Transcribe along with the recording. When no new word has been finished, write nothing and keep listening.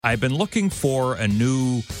I've been looking for a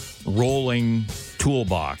new rolling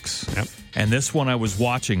toolbox. Yep. And this one I was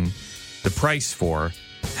watching the price for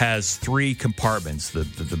has 3 compartments,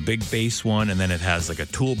 the big base one, and then it has like a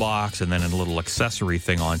toolbox and then a little accessory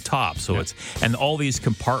thing on top. So and all these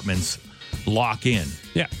compartments lock in.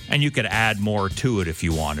 Yeah. And you could add more to it if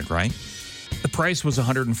you wanted, right? The price was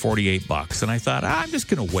 $148, and I thought, I'm just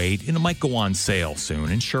going to wait, and it might go on sale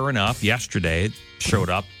soon. And sure enough, yesterday it showed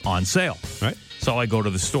up on sale. Right. So I go to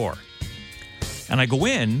the store, and I go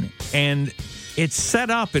in, and it's set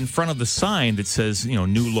up in front of the sign that says,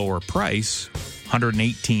 new lower price,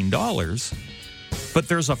 $118. But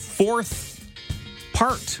there's a 4th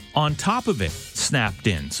part on top of it snapped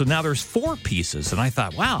in. So now there's 4 pieces, and I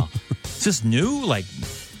thought, wow, is this new?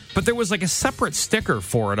 But there was a separate sticker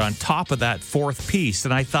for it on top of that 4th piece.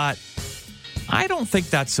 And I thought, I don't think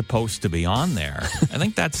that's supposed to be on there. I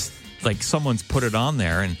think that's someone's put it on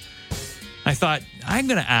there. And I thought, I'm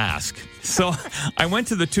going to ask. So I went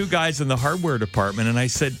to the 2 guys in the hardware department and I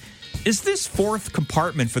said, is this 4th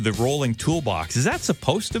compartment for the rolling toolbox, is that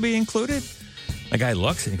supposed to be included? The guy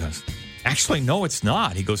looks and he goes, actually, no, it's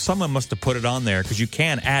not. He goes, someone must have put it on there because you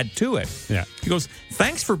can add to it. Yeah. He goes,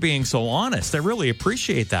 thanks for being so honest. I really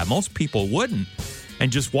appreciate that. Most people wouldn't,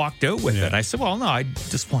 and just walked out with it. I said, well, no, I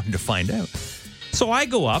just wanted to find out. So I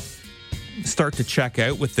go up, start to check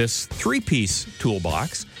out with this 3-piece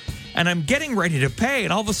toolbox, and I'm getting ready to pay,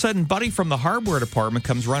 and all of a sudden, Buddy from the hardware department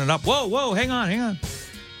comes running up. Whoa, hang on. I'm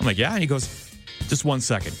like, yeah. And he goes, just 1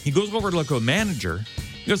 second. He goes over to look at a manager.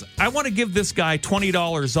 He goes, I want to give this guy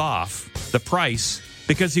 $20 off the price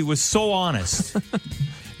because he was so honest.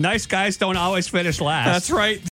 Nice guys don't always finish last. That's right.